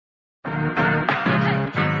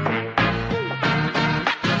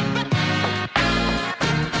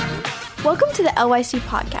Welcome to the LYC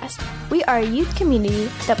podcast. We are a youth community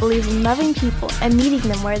that believes in loving people and meeting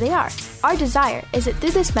them where they are. Our desire is that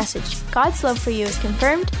through this message, God's love for you is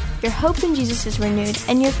confirmed, your hope in Jesus is renewed,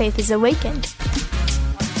 and your faith is awakened.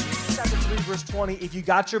 Chapter 3, verse 20, if you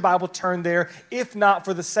got your Bible, turn there. If not,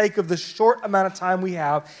 for the sake of the short amount of time we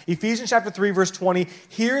have, Ephesians chapter 3, verse 20,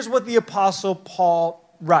 here's what the Apostle Paul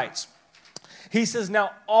writes. He says,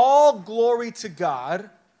 now all glory to God,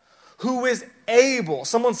 who is able.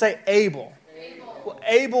 Someone say able. Well,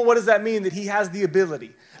 able, what does that mean? That he has the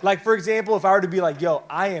ability. Like, for example, if I were to be like, yo,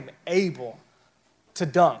 I am able to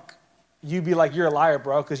dunk. You'd be like, you're a liar,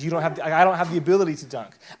 bro, because I don't have the ability to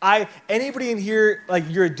dunk. Anybody in here, like,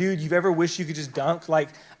 you're a dude, you've ever wished you could just dunk? Like,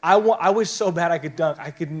 I wish so bad I could dunk.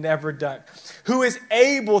 I could never dunk. Who is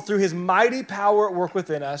able, through his mighty power at work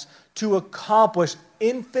within us, to accomplish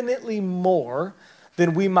infinitely more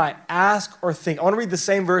than we might ask or think. I want to read the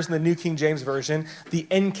same verse in the New King James Version, the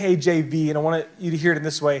NKJV, and I want you to hear it in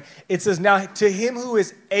this way. It says, now to him who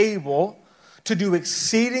is able to do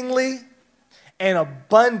exceedingly and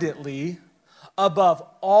abundantly above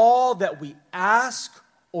all that we ask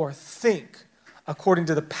or think, according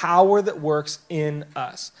to the power that works in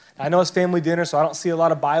us. Now, I know it's family dinner, so I don't see a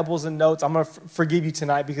lot of Bibles and notes. I'm going to forgive you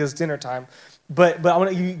tonight because it's dinner time. But I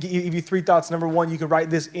want to give you three thoughts. Number one, you can write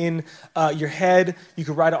this in your head. You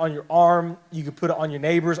can write it on your arm. You can put it on your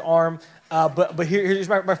neighbor's arm. But here's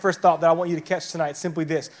my first thought that I want you to catch tonight. Simply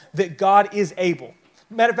this, that God is able.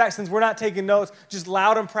 Matter of fact, since we're not taking notes, just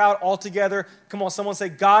loud and proud all together. Come on, someone say,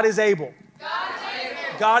 God is able. God is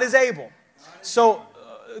able. God is able. So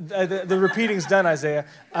the repeating's done, Isaiah.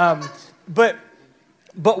 But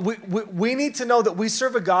we need to know that we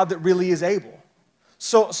serve a God that really is able.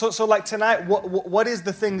 So like tonight, what is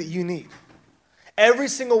the thing that you need? Every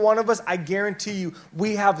single one of us, I guarantee you,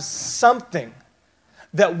 we have something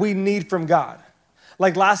that we need from God.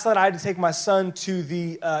 Like last night, I had to take my son to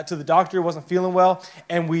the doctor. He wasn't feeling well,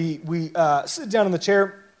 and we sit down in the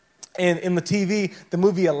chair, and in the TV, the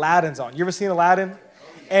movie Aladdin's on. You ever seen Aladdin?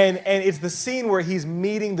 And it's the scene where he's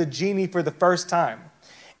meeting the genie for the first time.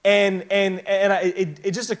 And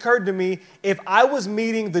it just occurred to me, if I was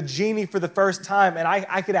meeting the genie for the first time and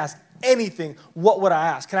I could ask anything, what would I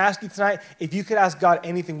ask? Can I ask you tonight, if you could ask God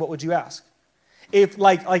anything, what would you ask? If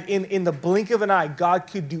like in the blink of an eye, God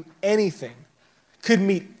could do anything, could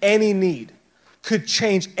meet any need, could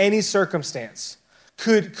change any circumstance,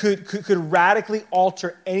 could radically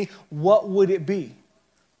alter what would it be?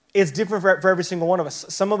 It's different for every single one of us.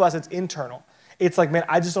 Some of us, it's internal. It's like, man,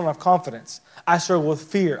 I just don't have confidence. I struggle with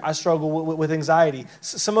fear. I struggle with anxiety.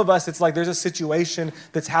 Some of us, it's like there's a situation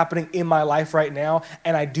that's happening in my life right now,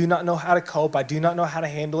 and I do not know how to cope. I do not know how to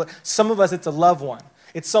handle it. Some of us, it's a loved one.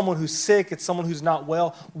 It's someone who's sick. It's someone who's not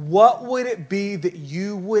well. What would it be that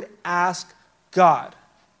you would ask God?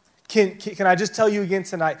 Can I just tell you again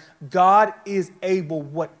tonight, God is able,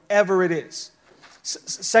 whatever it is.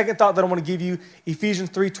 Second thought that I want to give you,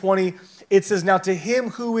 Ephesians 3:20, it says, now to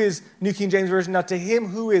him who is, New King James Version, now to him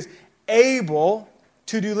who is able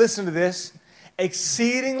to do, listen to this,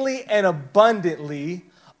 exceedingly and abundantly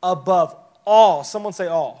above all, someone say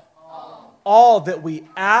all that we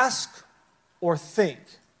ask or think.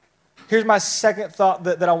 Here's my second thought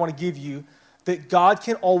that I want to give you, that God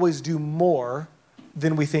can always do more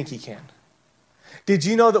than we think he can. Did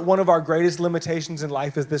you know that one of our greatest limitations in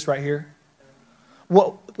life is this right here?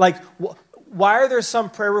 Why are there some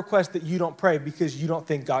prayer requests that you don't pray? Because you don't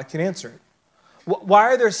think God can answer it. Why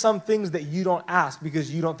are there some things that you don't ask? Because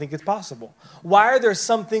you don't think it's possible. Why are there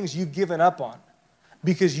some things you've given up on?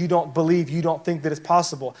 Because you don't believe, you don't think that it's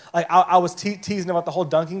possible. Like I was teasing about the whole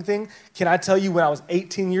dunking thing. Can I tell you, when I was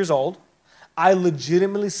 18 years old, I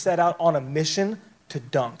legitimately set out on a mission to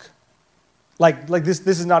dunk. Like this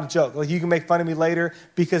is not a joke. Like, you can make fun of me later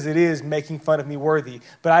because it is making fun of me worthy.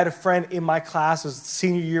 But I had a friend in my class, it was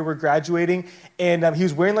senior year, we're graduating, and he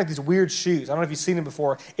was wearing like these weird shoes. I don't know if you've seen them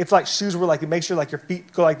before. It's like shoes where like it makes sure like your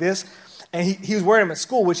feet go like this. And he was wearing them at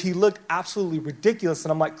school, which he looked absolutely ridiculous.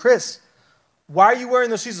 And I'm like, Chris, why are you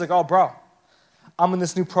wearing those shoes? He's like, oh, bro, I'm in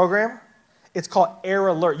this new program. It's called Air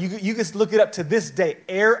Alert. You can look it up to this day.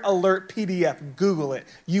 Air Alert PDF. Google it.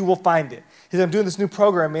 You will find it. He said, I'm doing this new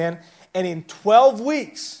program, man. And in 12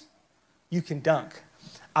 weeks, you can dunk.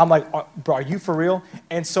 I'm like, bro, are you for real?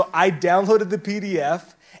 And so I downloaded the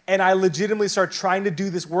PDF, and I legitimately started trying to do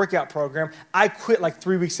this workout program. I quit like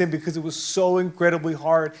 3 weeks in because it was so incredibly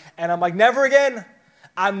hard. And I'm like, never again.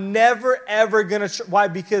 I'm never, ever going to why?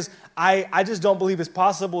 Because I just don't believe it's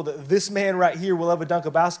possible that this man right here will ever dunk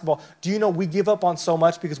a basketball. Do you know we give up on so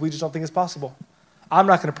much because we just don't think it's possible? I'm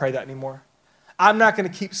not going to pray that anymore. I'm not going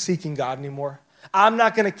to keep seeking God anymore. I'm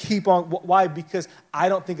not going to keep on. Why? Because I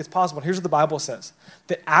don't think it's possible. And here's what the Bible says,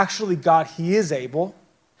 that actually God, he is able,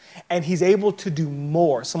 and he's able to do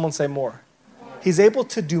more. Someone say more. He's able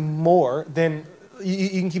to do more than, you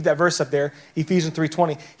can keep that verse up there, Ephesians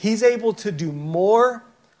 3:20. He's able to do more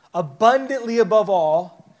abundantly above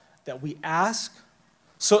all that we ask.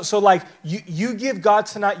 So like you give God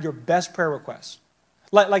tonight your best prayer request.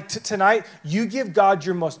 Like tonight, you give God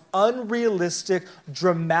your most unrealistic,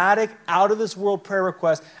 dramatic, out-of-this-world prayer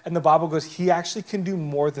request, and the Bible goes, he actually can do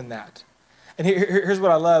more than that. And here's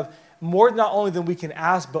what I love. More not only than we can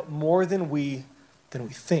ask, but more than we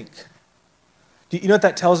think. Do you know what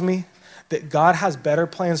that tells me? That God has better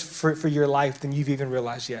plans for your life than you've even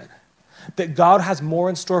realized yet. That God has more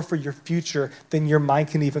in store for your future than your mind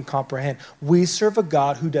can even comprehend. We serve a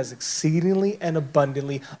God who does exceedingly and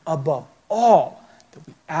abundantly above all that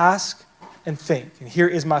we ask and think. And here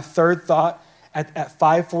is my third thought at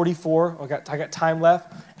 5:44. I got time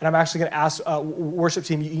left, and I'm actually going to ask worship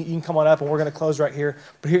team, you can come on up, and we're going to close right here.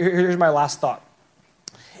 But here's my last thought.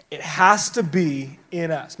 It has to be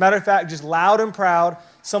in us. Matter of fact, just loud and proud,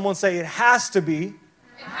 someone say, it has to be.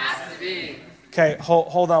 It has to be. Okay,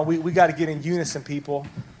 hold on. We got to get in unison, people.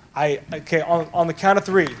 Okay, on the count of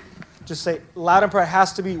three, just say loud and proud, it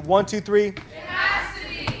has to be. 1, 2, 3. It has to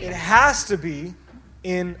be. It has to be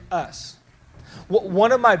in us.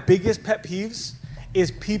 One of my biggest pet peeves is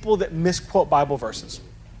people that misquote Bible verses.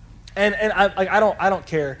 And I don't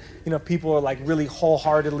care, people are like really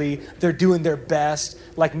wholeheartedly, they're doing their best,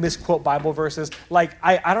 like misquote Bible verses. Like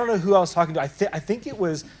I don't know who I was talking to. I think it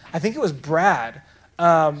was Brad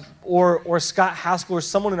or Scott Haskell or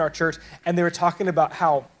someone in our church, and they were talking about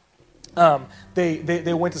how they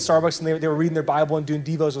went to Starbucks and they were reading their Bible and doing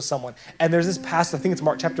devos with someone. And there's this passage, I think it's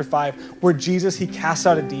Mark chapter 5, where Jesus, he casts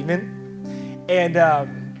out a demon.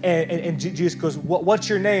 And Jesus goes, what's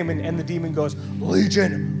your name? And the demon goes,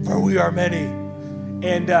 Legion, for we are many.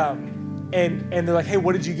 And they're like, hey,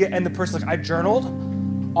 what did you get? And the person's like, I journaled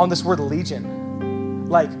on this word legion.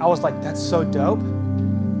 Like, I was like, that's so dope.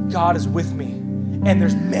 God is with me. And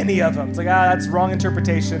there's many of them. It's like, that's wrong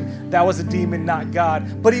interpretation. That was a demon, not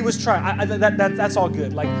God. But he was trying. That's all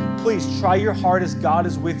good. Like, please try your hardest. God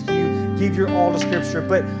is with you. Give your all to Scripture.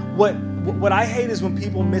 But what I hate is when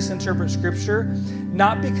people misinterpret Scripture,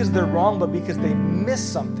 not because they're wrong, but because they miss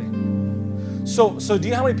something. So do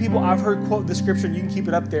you know how many people I've heard quote the Scripture, and you can keep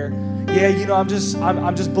it up there? Yeah, I'm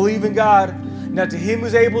just believing God. Now to him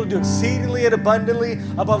who's able to do exceedingly and abundantly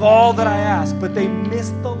above all that I ask. But they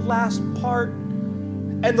miss the last part.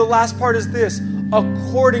 And the last part is this,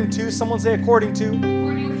 according to, someone say according to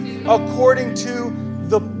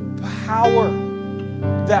the power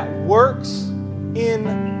that works in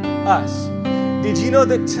us. Did you know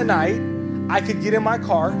that tonight I could get in my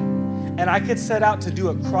car and I could set out to do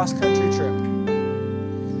a cross-country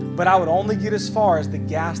trip, but I would only get as far as the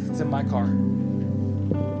gas that's in my car.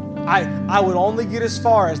 I would only get as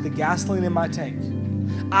far as the gasoline in my tank.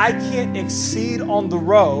 I can't exceed on the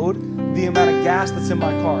road the amount of gas that's in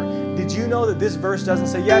my car. Did you know that this verse doesn't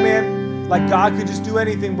say, yeah, man, like God could just do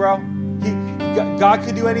anything, bro. God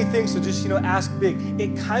could do anything, so just, ask big.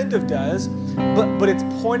 It kind of does, but it's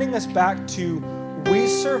pointing us back to we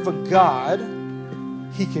serve a God,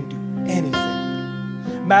 he can do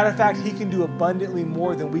anything. Matter of fact, he can do abundantly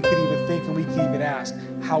more than we could even think and we could even ask.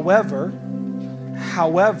 However,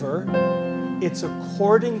 it's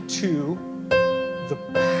according to the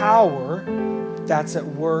power that's at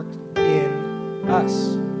work in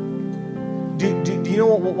us. Do you know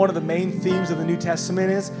what one of the main themes of the New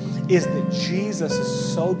Testament is that Jesus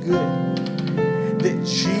is so good that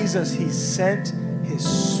Jesus, he sent his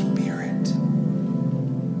Spirit.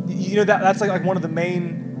 That's like one of the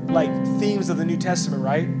main themes of the New Testament,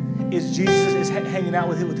 right? Is Jesus is hanging out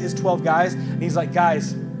with his 12 guys, and he's like,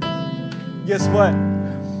 guys, guess what?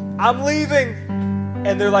 I'm leaving.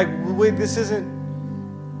 And they're like, wait, this isn't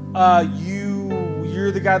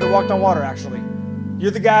you're the guy that walked on water, actually.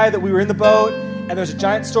 You're the guy that we were in the boat, and there's a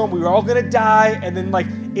giant storm. We were all going to die, and then,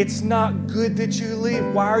 it's not good that you leave.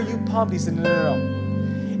 Why are you pumped? He said, no.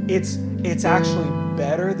 It's actually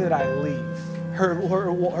better that I leave. Heard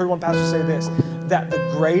one pastor say this, that the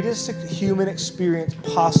greatest human experience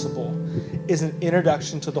possible is an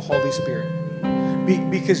introduction to the Holy Spirit.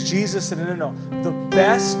 Because Jesus said, no. The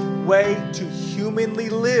best way to humanly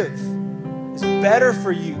live is better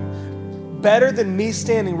for you. Better than me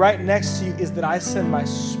standing right next to you is that I send my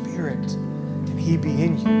Spirit and he be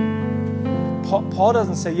in you. Paul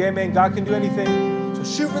doesn't say, yeah, man, God can do anything, so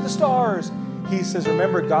shoot for the stars. He says,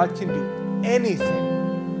 remember, God can do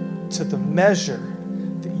anything to the measure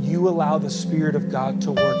that you allow the Spirit of God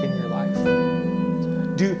to work in your life.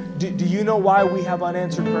 Do you know why we have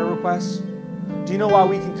unanswered prayer requests? Do you know why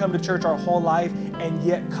we can come to church our whole life and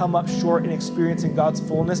yet come up short in experiencing God's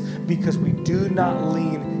fullness? Because we do not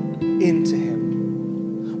lean into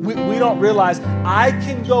Him. We don't realize I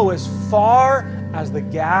can go as far as the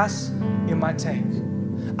gas in my tank.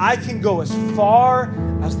 I can go as far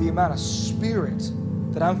as the amount of Spirit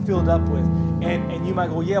that I'm filled up with. And you might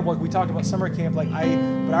go, yeah, well, we talked about summer camp, but I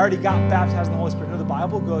already got baptized in the Holy Spirit. No, the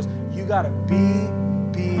Bible goes, you got to be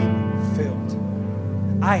being filled.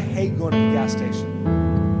 I hate going to the gas station.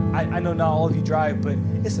 I know not all of you drive, but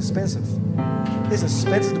it's expensive. It's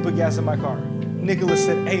expensive to put gas in my car. Nicholas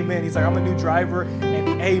said, amen. He's like, I'm a new driver,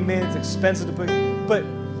 and amen, it's expensive to put.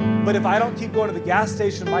 But if I don't keep going to the gas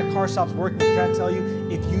station, my car stops working. Can I tell you,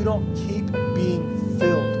 if you don't keep being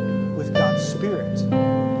filled with God's Spirit,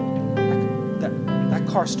 that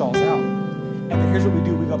car stalls out. And then here's what we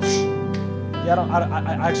do. We go, yeah,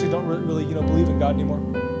 I actually don't really believe in God anymore.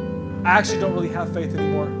 I actually don't really have faith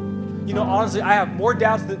anymore. Honestly, I have more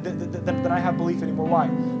doubts than I have belief anymore. Why?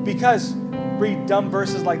 Because read dumb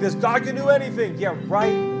verses like this. God can do anything. Yeah,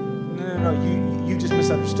 right. No. You just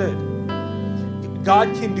misunderstood.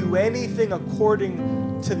 God can do anything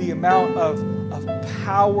according to the amount of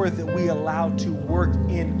power that we allow to work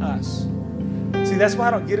in us. See, that's why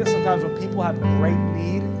I don't get it sometimes when people have great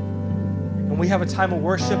need and we have a time of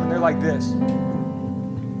worship and they're like this.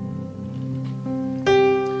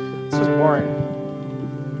 This is boring.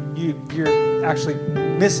 You're actually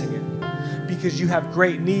missing it because you have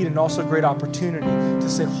great need and also great opportunity to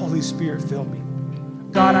say, Holy Spirit, fill me.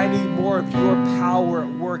 God, I need more of your power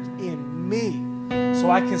at work in me so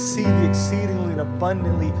I can see the exceedingly and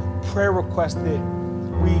abundantly prayer requests that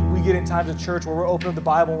we get in times of church where we're opening the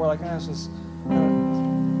Bible and we're like, this is...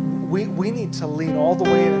 We need to lean all the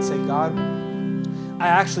way in and say, God, I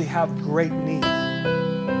actually have great need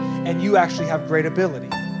and you actually have great ability.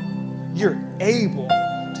 You're able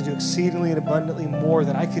to do exceedingly and abundantly more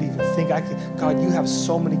than I could even think I could. God, you have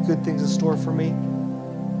so many good things in store for me.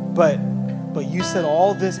 But you said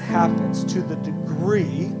all this happens to the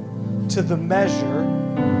degree, to the measure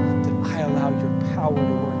that I allow your power to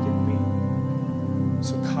work in me.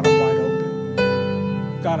 So God, I'm wide open.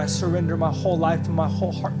 God, I surrender my whole life and my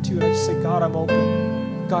whole heart to you. And I just say, God, I'm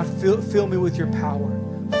open. God, fill me with your power.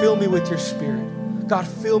 Fill me with your Spirit. God,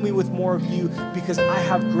 fill me with more of you because I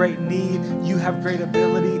have great need, you have great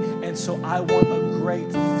ability, and so I want a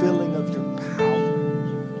great filling of your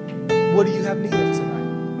power. What do you have need of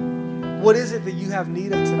tonight? What is it that you have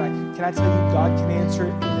need of tonight? Can I tell you, God can answer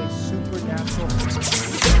it in a supernatural way.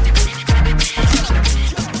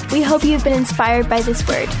 We hope you've been inspired by this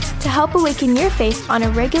word. To help awaken your faith on a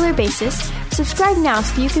regular basis, subscribe now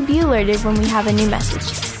so you can be alerted when we have a new message.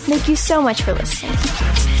 Thank you so much for listening.